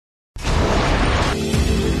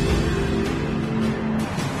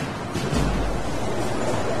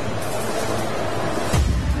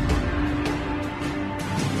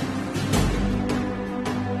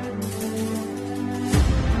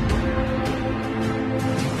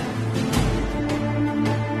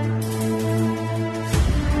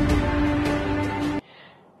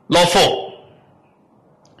Law 4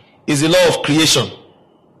 is the law of creation.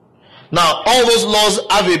 Now, all those laws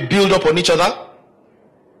have a build-up on each other.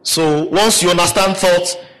 So, once you understand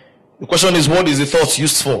thought, the question is, what is the thought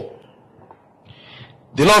used for?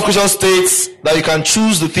 The law of creation states that you can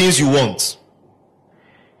choose the things you want.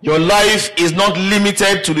 Your life is not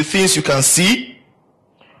limited to the things you can see.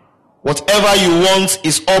 Whatever you want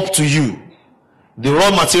is up to you. The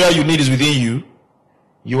raw material you need is within you.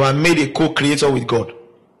 You are made a co-creator with God.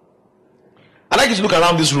 I'd like you to look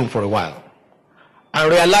around this room for a while and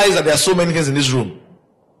realize that there are so many things in this room.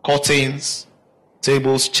 Curtains,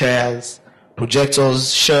 tables, chairs,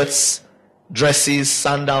 projectors, shirts, dresses,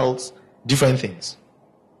 sandals, different things.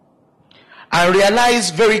 And realize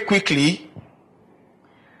very quickly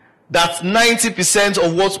that 90%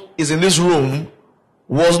 of what is in this room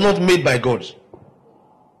was not made by God.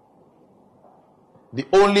 The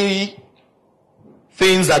only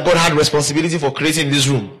things that God had responsibility for creating in this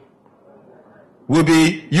room will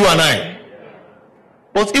be you and I.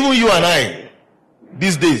 But even you and I,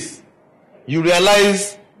 these days, you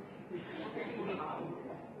realize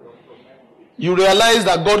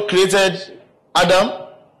that God created Adam,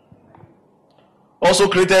 also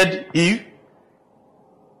created Eve.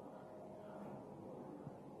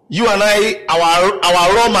 You and I,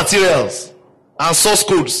 our raw materials and source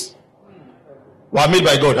codes were made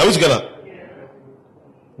by God. Are we together?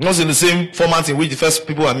 Not in the same format in which the first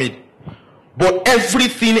people were made. But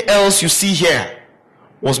everything else you see here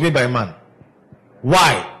was made by man.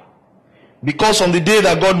 Why? Because from the day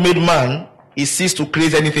that God made man, he ceased to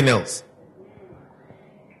create anything else.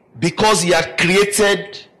 Because he had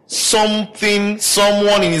created something,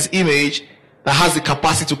 someone in his image that has the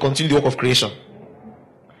capacity to continue the work of creation.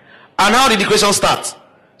 And how did the creation start?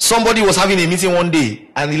 Somebody was having a meeting one day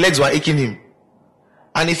and the legs were aching him.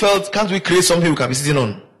 And he felt, can't we create something we can be sitting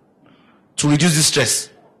on to reduce this stress?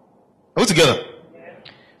 Are we together?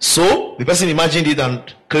 So, the person imagined it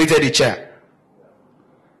and created a chair.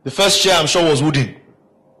 The first chair, I'm sure, was wooden.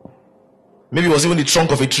 Maybe it was even the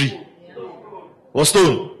trunk of a tree. Or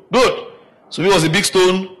stone. Good. So, it was a big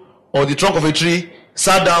stone or the trunk of a tree,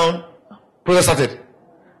 sat down, process started.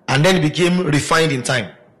 And then it became refined in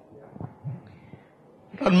time.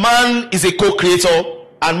 And man is a co-creator,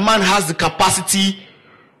 and man has the capacity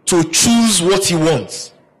to choose what he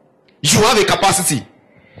wants. You have a capacity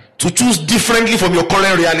to choose differently from your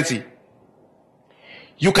current reality.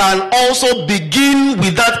 You can also begin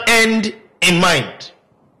with that end in mind.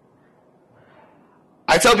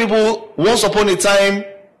 I tell people, once upon a time,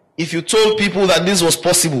 if you told people that this was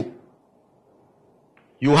possible,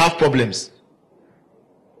 you have problems.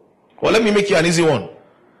 Well, let me make you an easy one.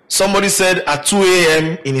 Somebody said at 2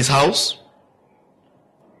 a.m. in his house,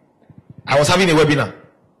 I was having a webinar.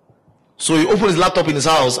 So he opened his laptop in his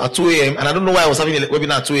house at 2 a.m. and I don't know why I was having a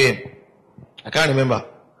webinar at 2 a.m. I can't remember.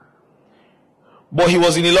 But he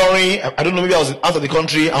was in Ilorin. I don't know, maybe I was out of the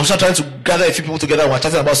country. I was just trying to gather a few people together and we were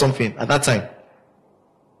chatting about something at that time.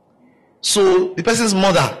 So the person's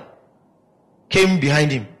mother came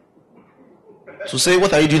behind him to say,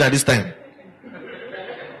 what are you doing at this time?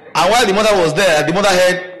 And while the mother was there, the mother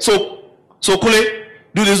heard, so Kule,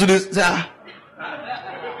 do this. Say,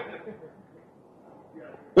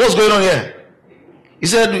 what's going on here? He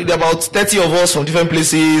said, there are about 30 of us from different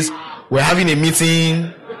places. We're having a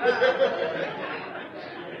meeting.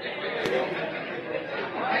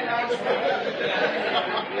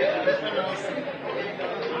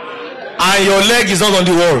 And your leg is not on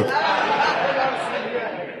the wall.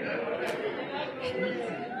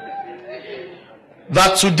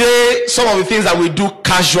 That today, some of the things that we do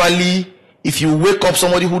casually, if you wake up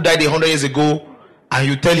somebody who died 100 years ago and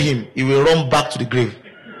you tell him, he will run back to the grave.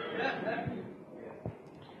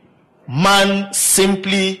 Man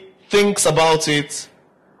simply thinks about it,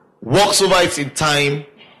 walks over it in time,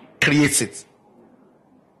 creates it.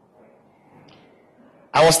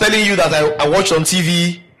 I was telling you that I watched on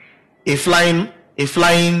TV a flying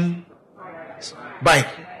bike.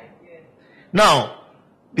 Now,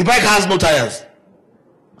 the bike has no tires.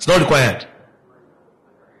 It's not required.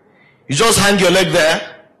 You just hang your leg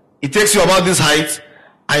there. It takes you about this height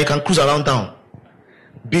and you can cruise around town.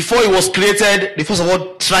 Before it was created, they first of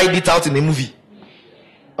all tried it out in a movie.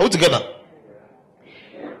 Are we together?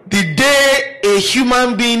 The day a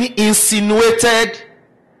human being insinuated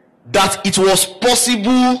that it was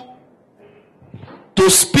possible to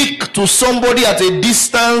speak to somebody at a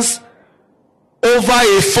distance over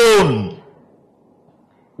a phone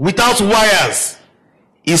without wires,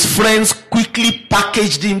 his friends quickly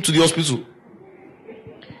packaged him to the hospital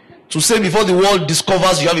to say, before the world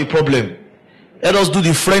discovers you have a problem, let us do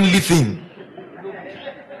the friendly thing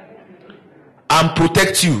and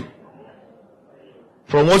protect you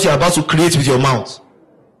from what you're about to create with your mouth.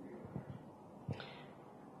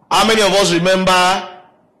 How many of us remember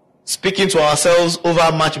speaking to ourselves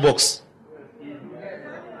over Matchbox?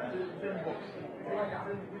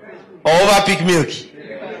 Or over Peak Milk?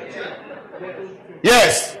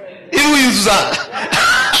 Yes. Even we use that.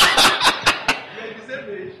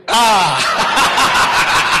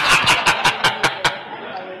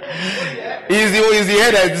 He's the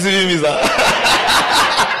head that is deceiving me, sir.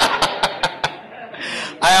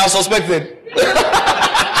 I have suspected.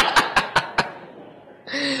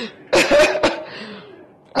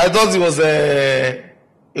 I thought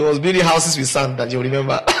it was building houses with sand that you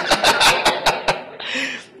remember.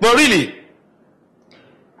 But really,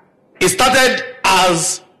 it started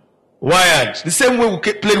as wired. The same way we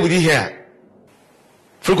played with it here.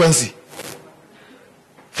 Frequency.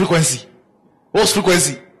 Frequency. What's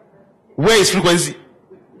frequency? Where is frequency?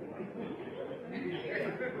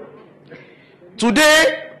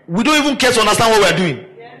 Today, we don't even care to understand what we are doing.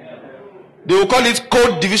 They will call it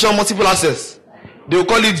code division multiple access. They will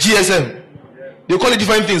call it GSM. They will call it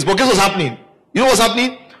different things. But guess what's happening? You know what's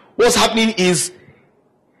happening? What's happening is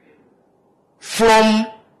from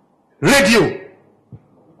radio.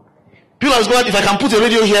 People have discovered if I can put a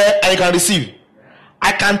radio here and I can receive.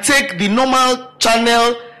 I can take the normal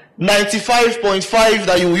channel 95.5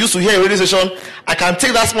 that you used to hear a radio station. I can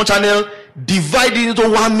take that small channel, divide it into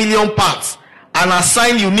 1 million parts, and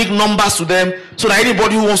assign unique numbers to them so that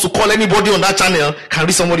anybody who wants to call anybody on that channel can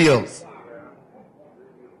reach somebody else.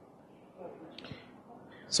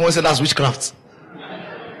 Someone said that's witchcraft.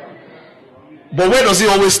 But where does it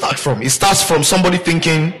always start from? It starts from somebody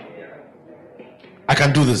thinking, I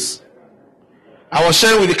can do this. I was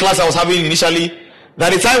sharing with the class I was having initially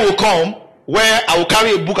that the time will come where I will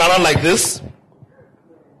carry a book around like this,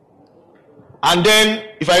 and then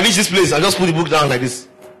if I reach this place, I'll just put the book down like this,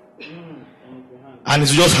 and it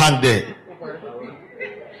will just hang there.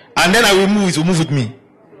 And then I will move, it will move with me.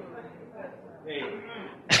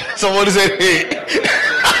 Somebody said, hey.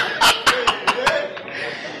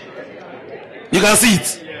 You can see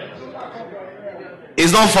it.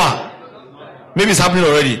 It's not far. Maybe it's happening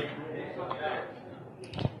already.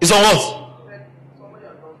 It's on what?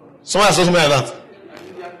 Someone has said something like that.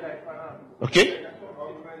 Okay?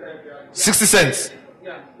 60 cents.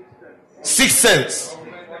 6 cents.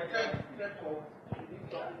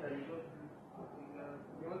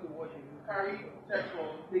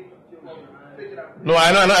 No,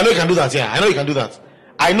 I know you can do that. Yeah, I know you can do that.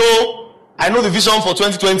 I know the vision for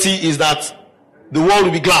 2020 is that the world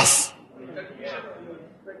will be glass.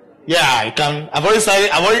 Yeah, you can. I've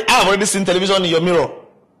already seen television in your mirror.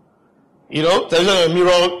 You know, television in your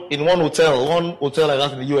mirror in one hotel like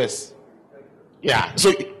that in the US. Yeah.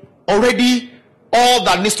 So already all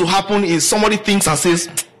that needs to happen is somebody thinks and says,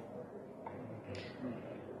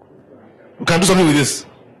 we can do something with this.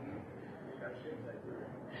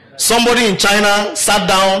 Somebody in China sat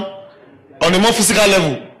down on a more physical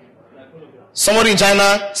level. Somebody in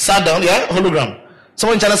China sat down, hologram.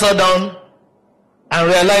 Somebody in China sat down and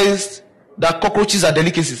realized that cockroaches are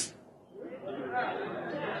delicacies.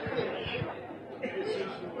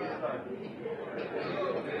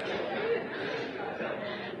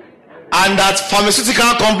 And that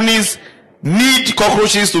pharmaceutical companies need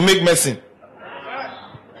cockroaches to make medicine.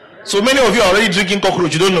 So many of you are already drinking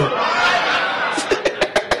cockroach, you don't know.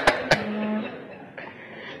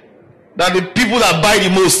 That the people that buy the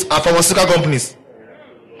most are pharmaceutical companies.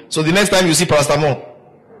 So the next time you see paracetamol,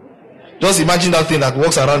 just imagine that thing that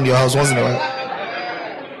walks around your house once in a while.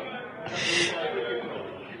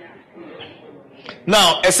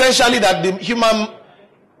 Now, essentially that the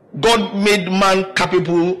God made man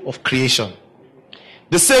capable of creation.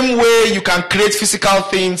 The same way you can create physical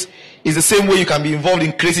things is the same way you can be involved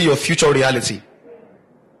in creating your future reality.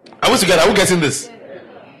 Are we together? Are we getting this?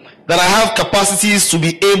 That I have capacities to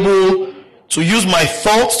be able to use my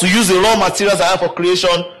thoughts, to use the raw materials I have for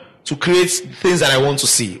creation to create things that I want to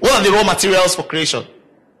see. What are the raw materials for creation?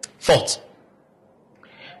 Thought.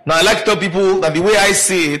 Now I like to tell people that the way I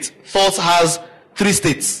see it, thought has 3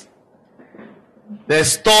 states.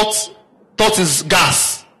 There's thought. Thought is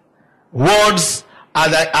gas. Words are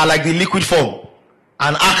like the liquid form.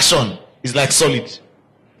 And action is like solid.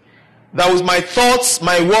 That with my thoughts,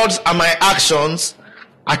 my words, and my actions,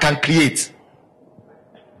 I can create.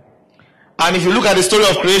 And if you look at the story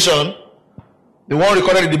of creation, the one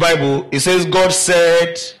recorded in the Bible, it says God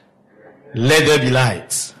said, let there be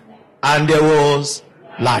light. And there was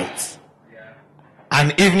light.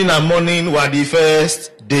 And evening and morning were the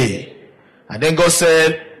first day. And then God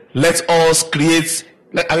said, let us create.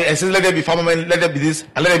 It says, let there be firmament, let there be this,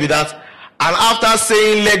 and let there be that. And after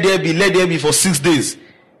saying let there be for 6 days,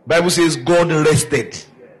 Bible says God rested.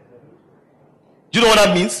 Do you know what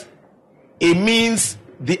that means? It means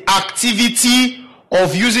the activity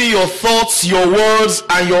of using your thoughts, your words,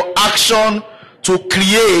 and your action to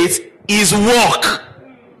create is work.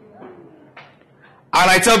 And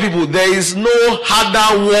I tell people, there is no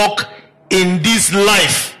harder work in this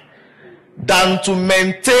life than to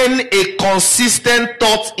maintain a consistent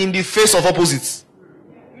thought in the face of opposites.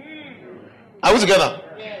 Are we together?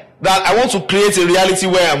 That I want to create a reality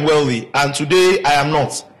where I'm wealthy, and today I am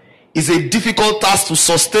not. It's a difficult task to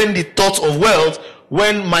sustain the thought of wealth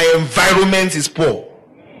when my environment is poor.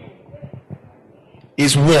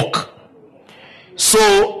 It's work.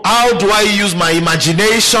 So how do I use my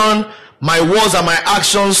imagination, my words, and my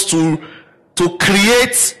actions to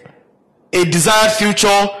create a desired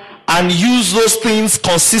future and use those things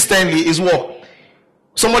consistently is work.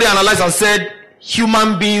 Somebody analyzed and said,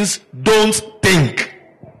 human beings don't think.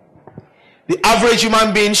 The average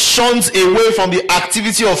human being shuns away from the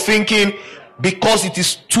activity of thinking because it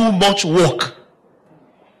is too much work.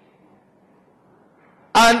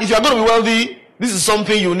 And if you are going to be wealthy, this is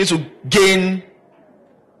something you need to gain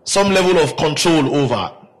some level of control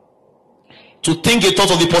over. To think a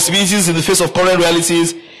thought of the possibilities in the face of current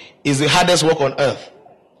realities is the hardest work on earth.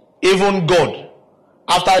 Even God,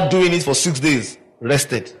 after doing it for 6 days,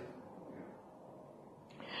 rested.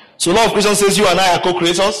 So law of creation says you and I are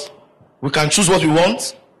co-creators. We can choose what we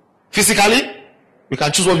want physically. We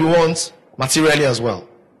can choose what we want materially as well.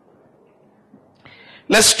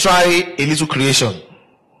 Let's try a little creation.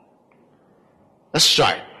 Let's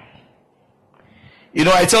try. You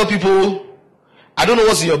know, I tell people, I don't know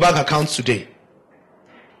what's in your bank account today,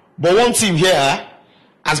 but one team here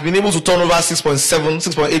has been able to turn over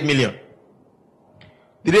 6.8 million.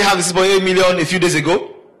 Did they have the 6.8 million a few days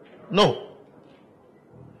ago? No.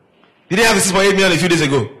 Did they have the 6.8 million a few days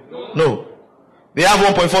ago? No. They have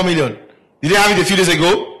 1.4 million. Did they have it a few days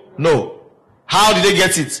ago? No. How did they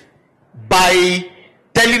get it? By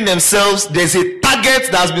telling themselves there's a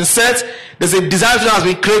target that has been set, there's a desire that has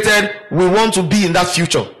been created, we want to be in that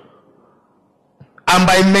future. And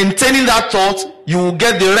by maintaining that thought, you will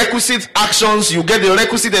get the requisite actions, you get the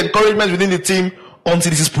requisite encouragement within the team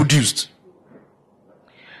until it is produced.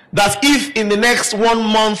 That if in the next 1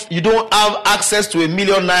 month you don't have access to ₦1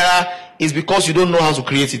 million, it's because you don't know how to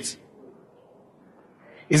create it.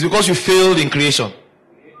 It's because you failed in creation.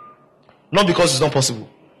 Not because it's not possible.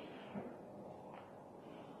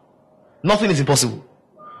 Nothing is impossible.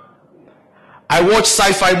 I watch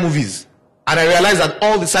sci-fi movies and I realize that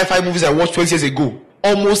all the sci-fi movies I watched 20 years ago,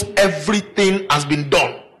 almost everything has been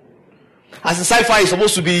done. As in sci-fi is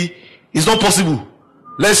supposed to be, it's not possible.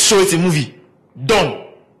 Let's show it in movie. Done.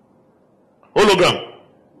 Hologram.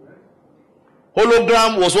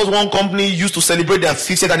 Hologram was what one company used to celebrate their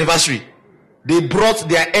 50th anniversary. They brought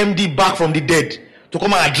their MD back from the dead to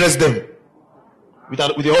come and address them with a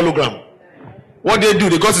hologram. What they do,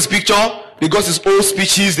 they got his picture, they got his old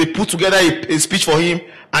speeches, they put together a speech for him,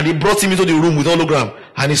 and they brought him into the room with hologram,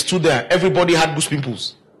 and he stood there. Everybody had goose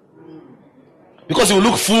pimples because he would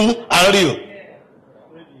look full and real.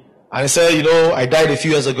 And he said, you know, I died a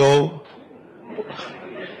few years ago,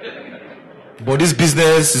 but this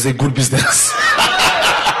business is a good business.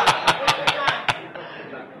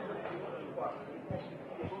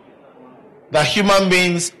 That human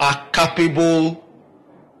beings are capable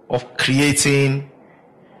of creating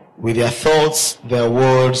with their thoughts, their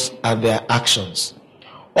words, and their actions.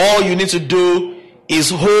 All you need to do is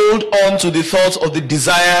hold on to the thoughts of the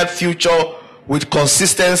desired future with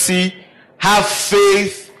consistency, have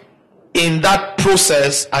faith in that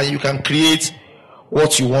process, and you can create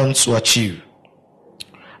what you want to achieve.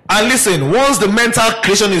 And listen, once the mental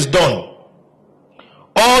creation is done,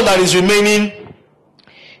 all that is remaining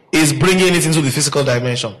is bringing it into the physical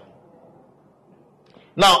dimension.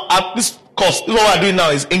 Now, at this course, what we're doing now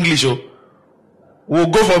is English. We'll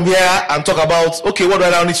go from here and talk about, okay, what do I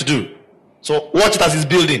now need to do? So, watch it as it's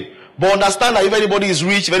building. But understand that if anybody is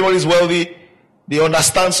rich, if anybody is wealthy, they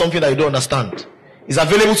understand something that you don't understand. It's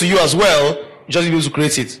available to you as well, you just need to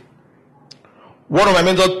create it. One of my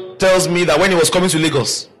mentors tells me that when he was coming to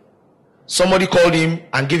Lagos, somebody called him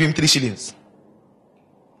and gave him 3 shillings.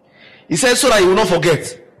 He said, so that he will not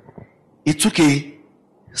forget, he took a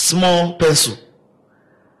small pencil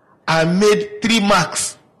and made 3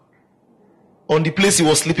 marks on the place he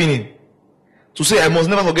was sleeping in to say, I must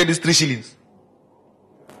never forget these 3 shillings.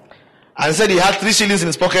 And he said he had 3 shillings in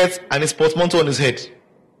his pocket and his portmanteau on his head.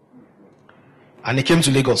 And he came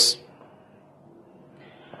to Lagos.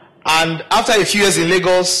 And after a few years in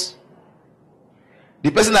Lagos,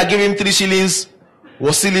 the person that gave him 3 shillings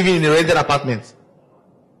was still living in a rented apartment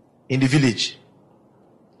in the village.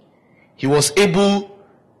 He was able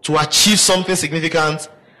to achieve something significant,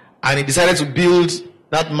 and he decided to build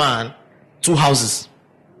that man 2 houses.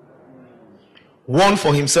 One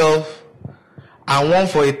for himself and one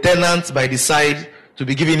for a tenant by the side to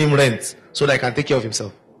be giving him rent so that he can take care of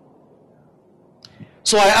himself.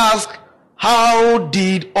 So I ask, how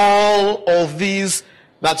did all of these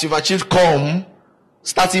that you've achieved come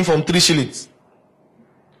starting from 3 shillings?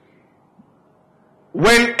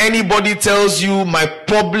 When anybody tells you my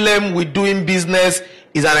problem with doing business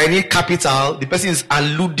is that I need capital, the person is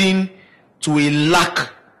alluding to a lack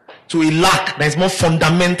that is more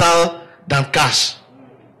fundamental than cash.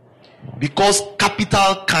 Because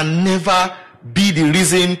capital can never be the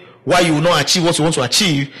reason why you will not achieve what you want to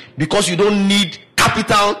achieve, because you don't need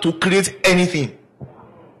capital to create anything.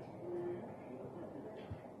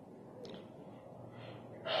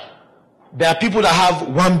 There are people that have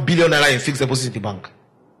 1 billion naira in fixed deposit in the bank.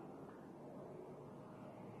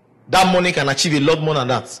 That money can achieve a lot more than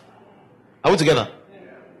that. Are we together?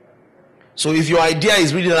 So if your idea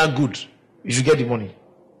is really that good, you should get the money.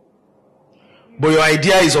 But your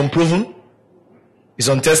idea is unproven, is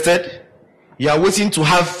untested, you are waiting to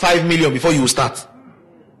have 5 million before you will start.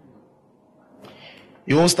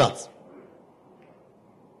 You won't start.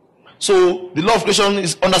 So the law of creation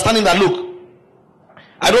is understanding that, look,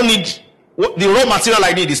 I don't need, the raw material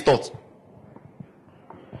I need is thought.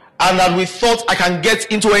 And that with thought I can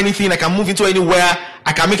get into anything, I can move into anywhere,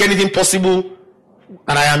 I can make anything possible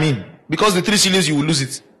that I am in. Because the 3 shillings, you will lose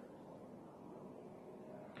it.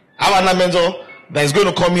 I have another mentor that is going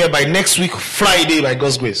to come here by next week, Friday, by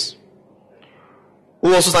God's grace,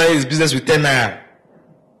 who also started his business with 10 naira.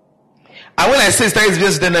 And when I say he started his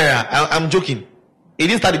business with 10 naira, I'm joking. He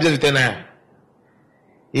didn't start the business with 10 naira.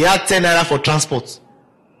 He had 10 naira for transport.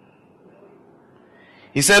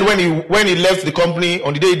 He said when he left the company,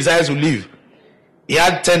 on the day he decided to leave, he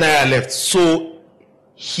had 10 naira left. So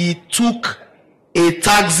he took a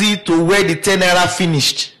taxi to where the 10 naira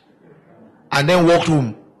finished and then walked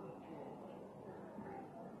home.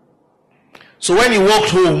 So when he walked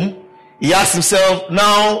home, he asked himself,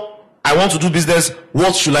 now I want to do business,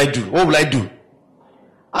 what should I do? What will I do?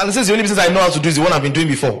 And he says, the only business I know how to do is the one I've been doing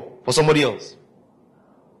before, for somebody else.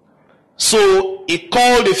 So he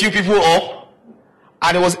called a few people up,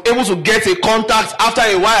 and he was able to get a contact after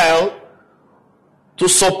a while to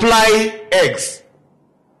supply eggs.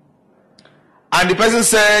 And the person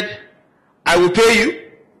said, I will pay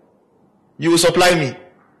you, you will supply me.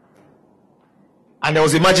 And there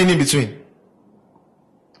was a margin in between.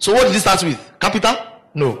 So what did he start with? Capital?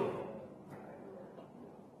 No.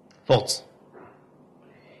 Thought.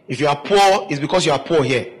 If you are poor, it's because you are poor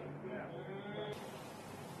here.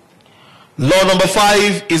 Law number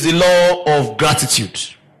 5 is the law of gratitude.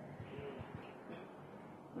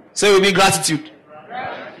 Say with me, gratitude.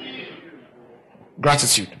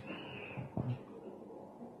 Gratitude.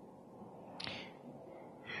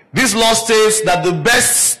 This law states that the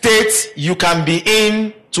best state you can be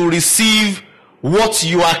in to receive what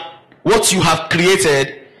you have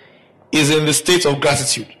created is in the state of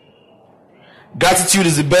gratitude. Gratitude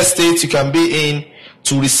is the best state you can be in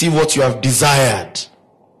to receive what you have desired.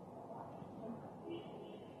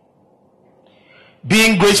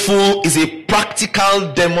 Being grateful is a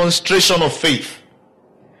practical demonstration of faith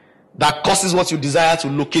that causes what you desire to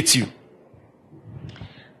locate you.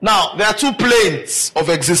 Now, there are 2 planes of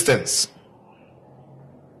existence.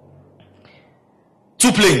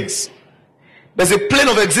 2 planes. There's a plane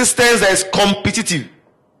of existence that is competitive.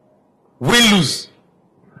 Win, lose.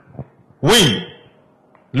 Win.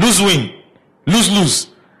 Lose, win. Lose, lose.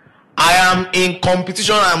 I am in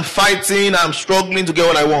competition, I'm fighting, I'm struggling to get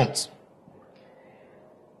what I want.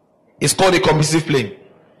 It's called a competitive plane.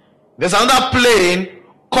 There's another plane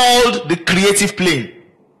called the creative plane,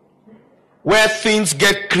 where things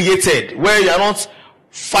get created, where you are not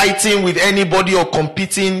fighting with anybody or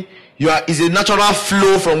competing. It's a natural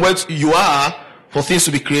flow from where you are for things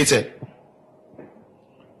to be created.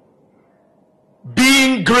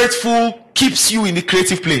 Being grateful keeps you in the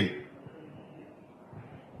creative plane.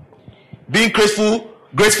 Being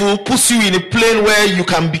grateful puts you in a plane where you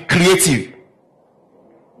can be creative.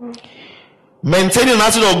 Maintaining an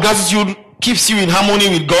attitude of gratitude keeps you in harmony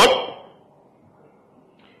with God,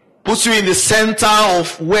 puts you in the center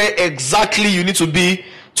of where exactly you need to be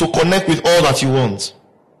to connect with all that you want.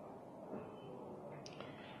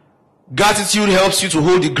 Gratitude helps you to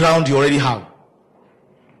hold the ground you already have.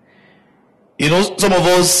 You know, some of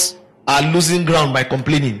us are losing ground by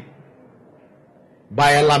complaining,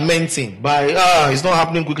 by lamenting, by it's not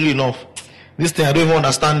happening quickly enough. This thing, I don't even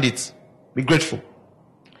understand it. Be grateful.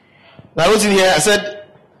 Now I wrote in here, I said,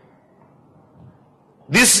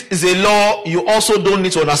 this is a law you also don't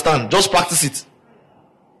need to understand. Just practice it.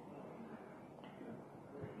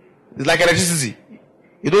 It's like electricity.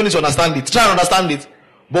 You don't need to understand it. Try and understand it.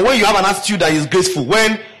 But when you have an attitude that is grateful,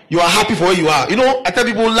 when you are happy for where you are, I tell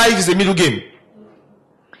people life is a middle game.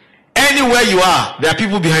 Anywhere you are, there are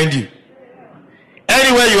people behind you.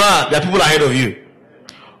 Anywhere you are, there are people ahead of you.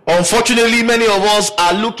 Unfortunately, many of us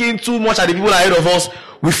are looking too much at the people ahead of us.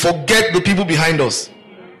 We forget the people behind us.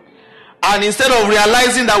 And instead of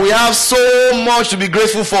realizing that we have so much to be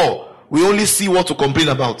grateful for, we only see what to complain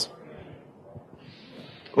about.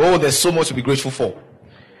 Oh, there's so much to be grateful for.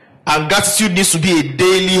 And gratitude needs to be a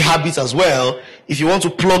daily habit as well if you want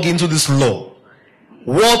to plug into this law.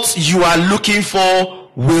 What you are looking for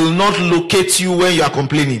will not locate you when you are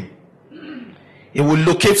complaining. It will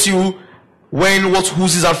locate you when what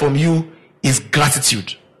oozes out from you is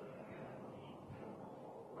gratitude.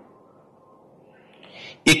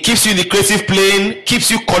 It keeps you in the creative plane,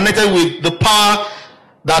 keeps you connected with the power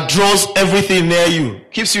that draws everything near you,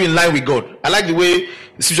 keeps you in line with God. I like the way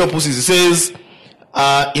the scripture puts it. It says,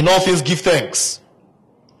 in all things give thanks,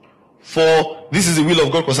 for this is the will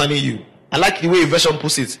of God concerning you. I like the way a version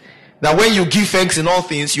puts it, that when you give thanks in all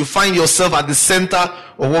things, you find yourself at the center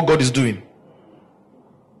of what God is doing.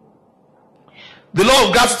 The law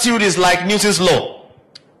of gratitude is like Newton's law,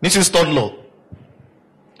 Newton's third law,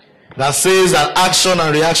 that says that action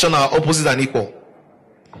and reaction are opposite and equal.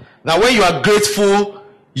 That when you are grateful,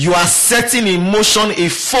 you are setting in motion a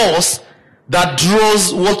force that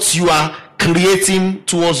draws what you are creating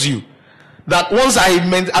towards you. That once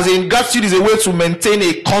as in gratitude is a way to maintain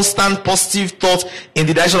a constant positive thought in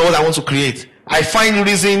the direction of what I want to create. I find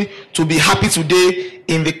reason to be happy today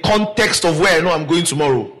in the context of where I know I'm going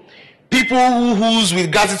tomorrow. People who ooze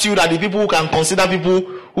with gratitude are the people who can consider people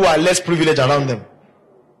who are less privileged around them.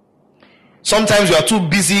 Sometimes we are too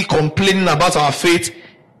busy complaining about our fate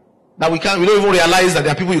that we don't even realize that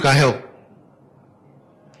there are people you can help.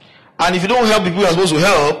 And if you don't help the people you are supposed to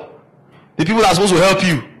help, the people that are supposed to help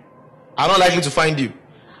you are not likely to find you.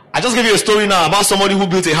 I just gave you a story now about somebody who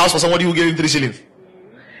built a house for somebody who gave him 3 shillings.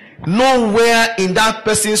 Nowhere in that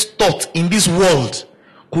person's thought in this world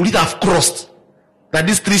could it have crossed that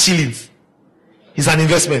this 3 shillings is an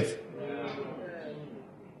investment.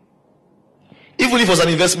 Even if it was an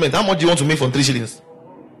investment, how much do you want to make from 3 shillings?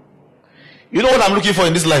 You know what I'm looking for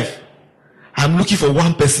in this life? I'm looking for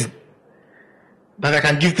one person that I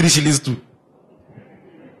can give 3 shillings to.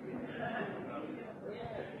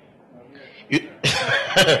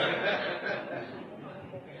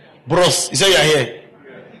 Bros, you say you are here.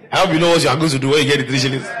 I hope you know what you are going to do when you get the 3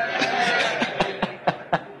 shillings.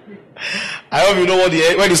 I hope you know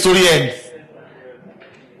where the story ends.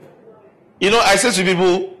 I say to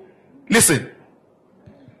people, listen,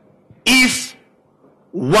 if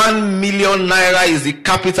 1 million naira is the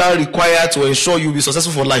capital required to ensure you'll be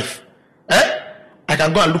successful for life, I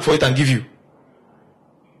can go and look for it and give you.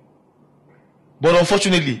 But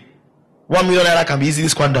unfortunately, 1 million naira can be easily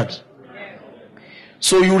squandered.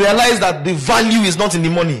 So you realize that the value is not in the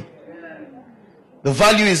money. The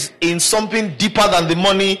value is in something deeper than the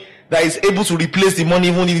money that is able to replace the money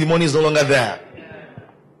even if the money is no longer there.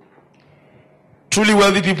 Truly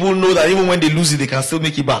wealthy people know that even when they lose it, they can still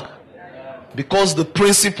make it back. Because the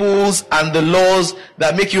principles and the laws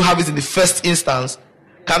that make you have it in the first instance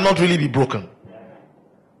cannot really be broken.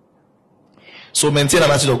 So maintain an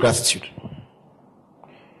attitude of gratitude.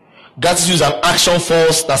 Gratitude is an action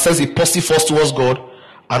force that sets a positive force towards God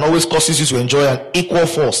and always causes you to enjoy an equal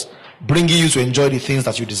force, bringing you to enjoy the things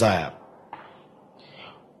that you desire.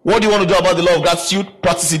 What do you want to do about the law of gratitude?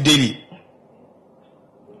 Practice it daily.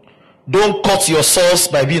 Don't cut your source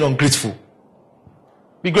by being ungrateful.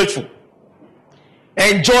 Be grateful.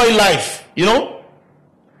 Enjoy life.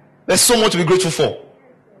 There's so much to be grateful for.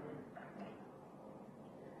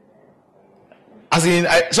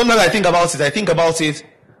 Sometimes I think about it.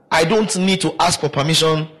 I don't need to ask for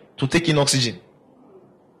permission to take in oxygen.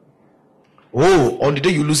 On the day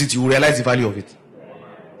you lose it, you will realize the value of it.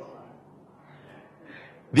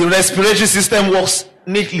 The respiratory system works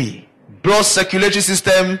neatly. Blood circulatory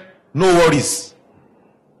system, no worries.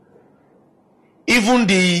 Even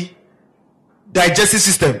the digestive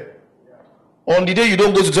system, on the day you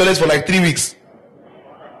don't go to toilet for like 3 weeks,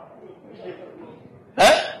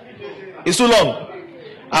 it's too long.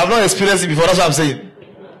 I've not experienced it before, that's what I'm saying.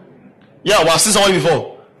 Yeah, I've seen somebody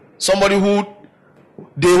before. Somebody who,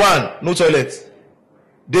 day 1, no toilet.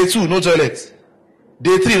 Day 2, no toilet.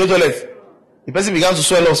 Day 3, no toilet. The person began to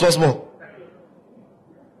swell up small.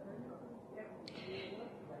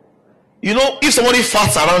 If somebody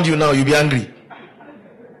farts around you now, you'll be angry.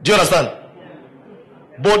 Do you understand?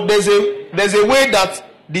 But there's a way that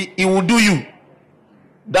it will do you,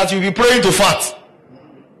 that you'll be praying to fart.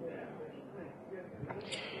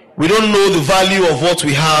 We don't know the value of what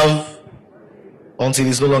we have until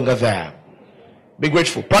it's no longer there. Be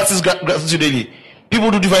grateful. Practice gratitude daily.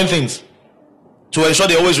 People do different things to ensure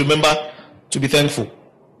they always remember to be thankful.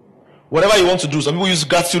 Whatever you want to do. Some people use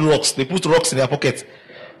gratitude rocks. They put rocks in their pocket.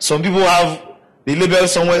 Some people have the label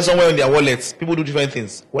somewhere in their wallets. People do different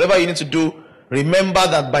things. Whatever you need to do, remember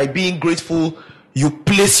that by being grateful, you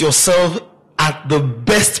place yourself at the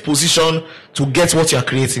best position to get what you are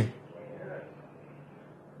creating.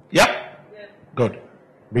 Yeah? Good.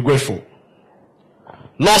 Be grateful.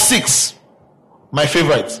 Law 6. My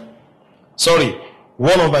favorite. Sorry,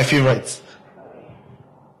 one of my favorites.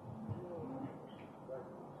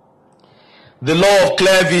 The law of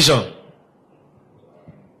clear vision.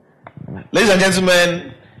 Ladies and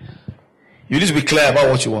gentlemen, you need to be clear about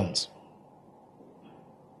what you want.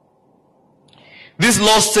 This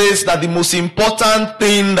law says that the most important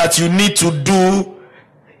thing that you need to do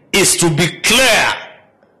is to be clear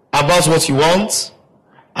about what you want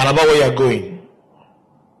and about where you are going.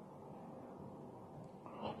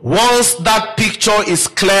 Once that picture is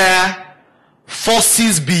clear,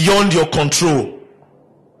 forces beyond your control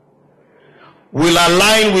will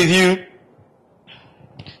align with you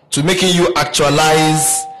to making you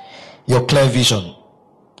actualize your clear vision.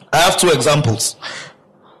 I have 2 examples.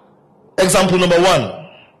 Example number 1.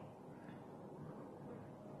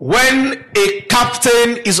 When a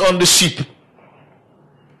captain is on the ship,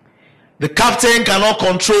 the captain cannot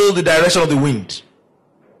control the direction of the wind.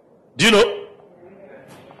 Do you know?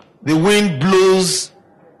 The wind blows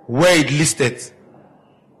where it listed.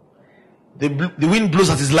 The wind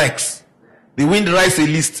blows at his likes. The wind writes a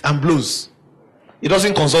list and blows. It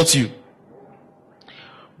doesn't consult you.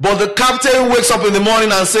 But the captain wakes up in the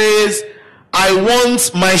morning and says, I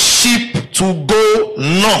want my ship to go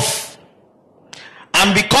north.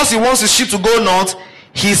 And because he wants his ship to go north,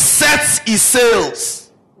 he sets his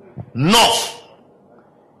sails north.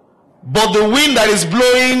 But the wind that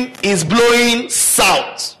is blowing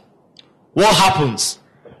south. What happens?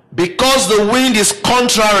 Because the wind is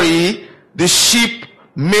contrary, the ship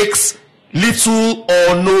makes little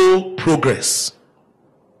or no progress.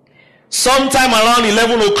 Sometime around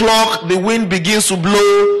 11 o'clock, the wind begins to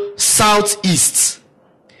blow southeast.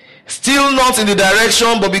 Still not in the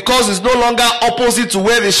direction, but because it's no longer opposite to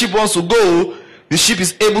where the ship wants to go, the ship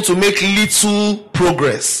is able to make little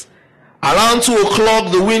progress. Around 2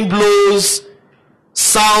 o'clock, the wind blows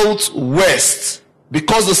southwest.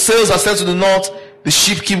 Because the sails are set to the north, the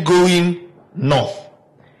ship keeps going north.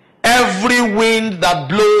 Every wind that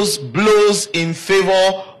blows in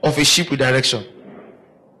favor of a ship with direction.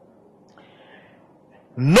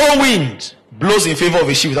 No wind blows in favor of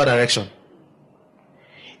a ship without direction.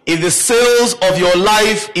 If the sails of your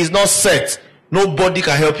life is not set, nobody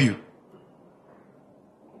can help you.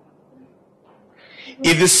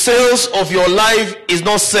 If the sails of your life is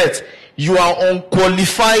not set, you are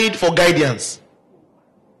unqualified for guidance.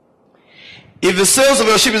 If the sails of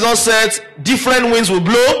your ship is not set, different winds will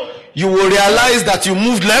blow. You will realize that you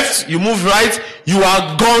moved left, you moved right, you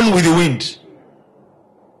are gone with the wind.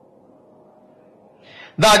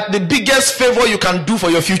 That the biggest favor you can do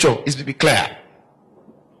for your future is to be clear.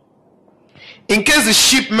 In case the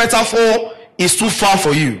ship metaphor is too far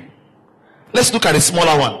for you, let's look at a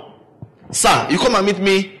smaller one. Sir, you come and meet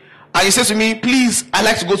me and you say to me, please, I'd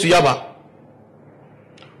like to go to Yaba.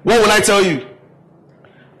 What will I tell you?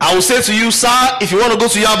 I will say to you, sir, if you want to go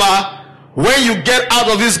to Yaba, when you get out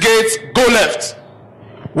of this gate, go left.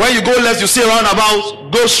 When you go left, you see a roundabout,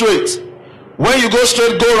 go straight. When you go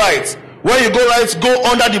straight, go right. When you go right, go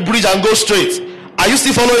under the bridge and go straight. Are you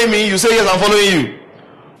still following me? You say, yes, I'm following you.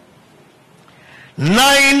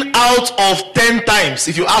 9 out of 10 times,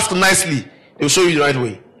 if you ask nicely, they will show you the right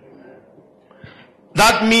way.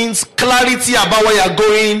 That means clarity about where you are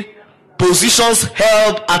going, positions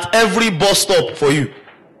held at every bus stop for you.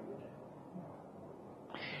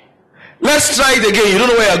 Let's try it again. You don't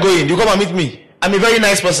know where you're going. You come and meet me. I'm a very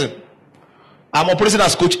nice person. I'm operating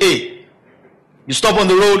as Coach A. You stop on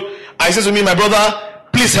the road. I say to me, my brother,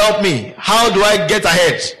 please help me. How do I get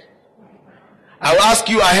ahead? I will ask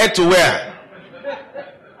you ahead to where?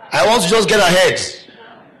 I want to just get ahead.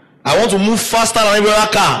 I want to move faster than every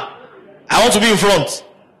other car. I want to be in front.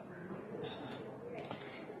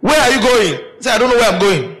 Where are you going? Say, I don't know where I'm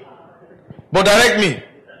going. But direct me.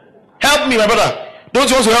 Help me, my brother. Don't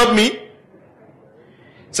you want to help me?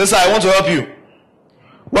 Say, sir, I want to help you.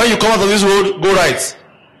 When you come out of this road, go right.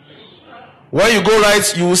 When you go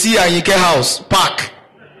right, you will see Anyike house. Park.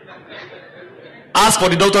 Ask for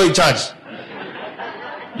the doctor in charge.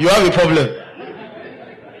 You have a problem.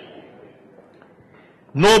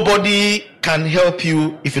 Nobody can help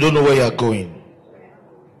you if you don't know where you are going.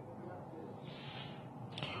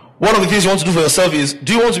 One of the things you want to do for yourself is,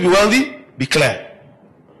 do you want to be wealthy? Be clear.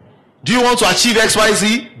 Do you want to achieve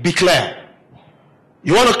XYZ? Be clear.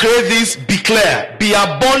 You want to create this? Be clear. Be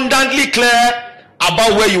abundantly clear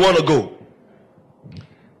about where you want to go.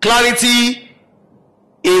 Clarity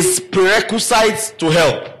is prerequisite to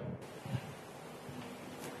help.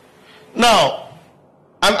 Now,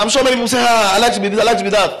 I'm sure many people say, I like to be this, I like to be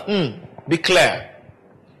that. Be clear.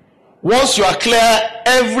 Once you are clear,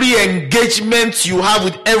 every engagement you have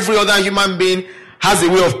with every other human being has a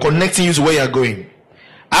way of connecting you to where you are going.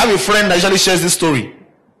 I have a friend that usually shares this story.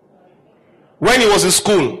 When he was in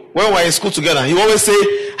school, when we were in school together, he always say,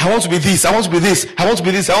 I want to be this, I want to be this, I want to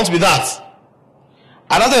be this, I want to be that.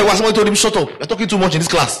 And after a while, somebody told him, shut up, you're talking too much in this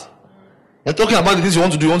class. You're talking about the things you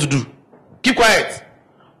want to do. Keep quiet.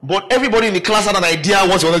 But everybody in the class had an idea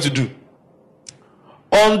what he wanted to do.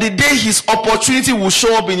 On the day his opportunity will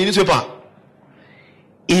show up in the newspaper,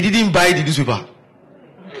 he didn't buy the newspaper.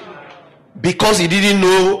 Because he didn't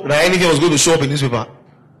know that anything was going to show up in the newspaper.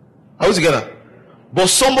 Are we together? But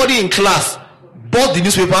somebody in class bought the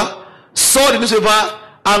newspaper, saw the newspaper,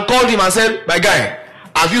 and called him and said, my guy,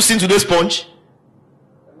 have you seen today's Punch?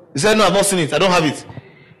 He said, no, I've not seen it. I don't have it.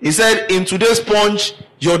 He said, in today's Punch,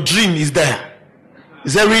 your dream is there. He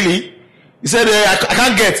said, really? He said, I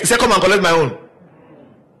can't get. He said, come and collect my own.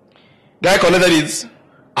 Guy collected it,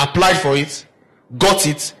 applied for it, got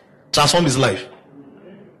it, transformed his life.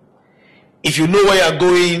 If you know where you are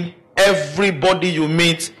going, everybody you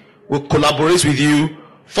meet will collaborate with you,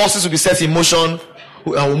 forces will be set in motion,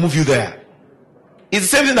 and will move you there. It's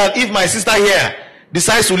the same thing that if my sister here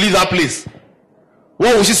decides to leave that place,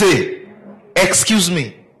 what will she say? Excuse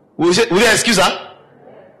me. Will they excuse her?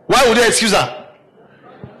 Why would they excuse her?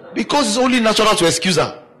 Because it's only natural to excuse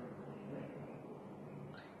her.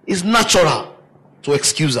 It's natural to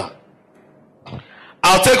excuse her.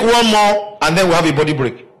 I'll take one more and then we'll have a body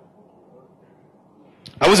break.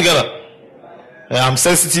 Are we together? I'm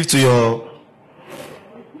sensitive to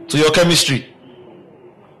your chemistry.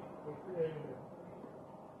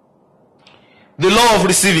 The law of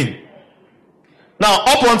receiving. Now,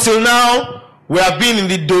 up until now, we have been in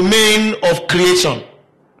the domain of creation.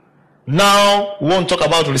 Now, we want to talk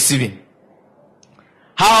about receiving.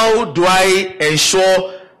 How do I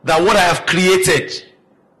ensure that what I have created,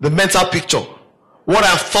 the mental picture, what I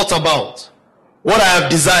have thought about, what I have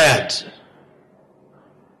desired,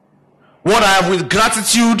 what I have with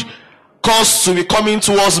gratitude caused to be coming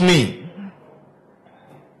towards me,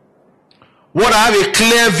 what I have a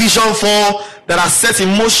clear vision for that has set in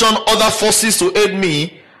motion other forces to aid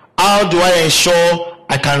me, how do I ensure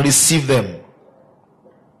I can receive them?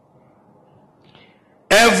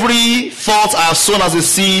 Every thought I have sown as a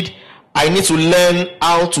seed, I need to learn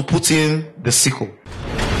how to put in the sickle.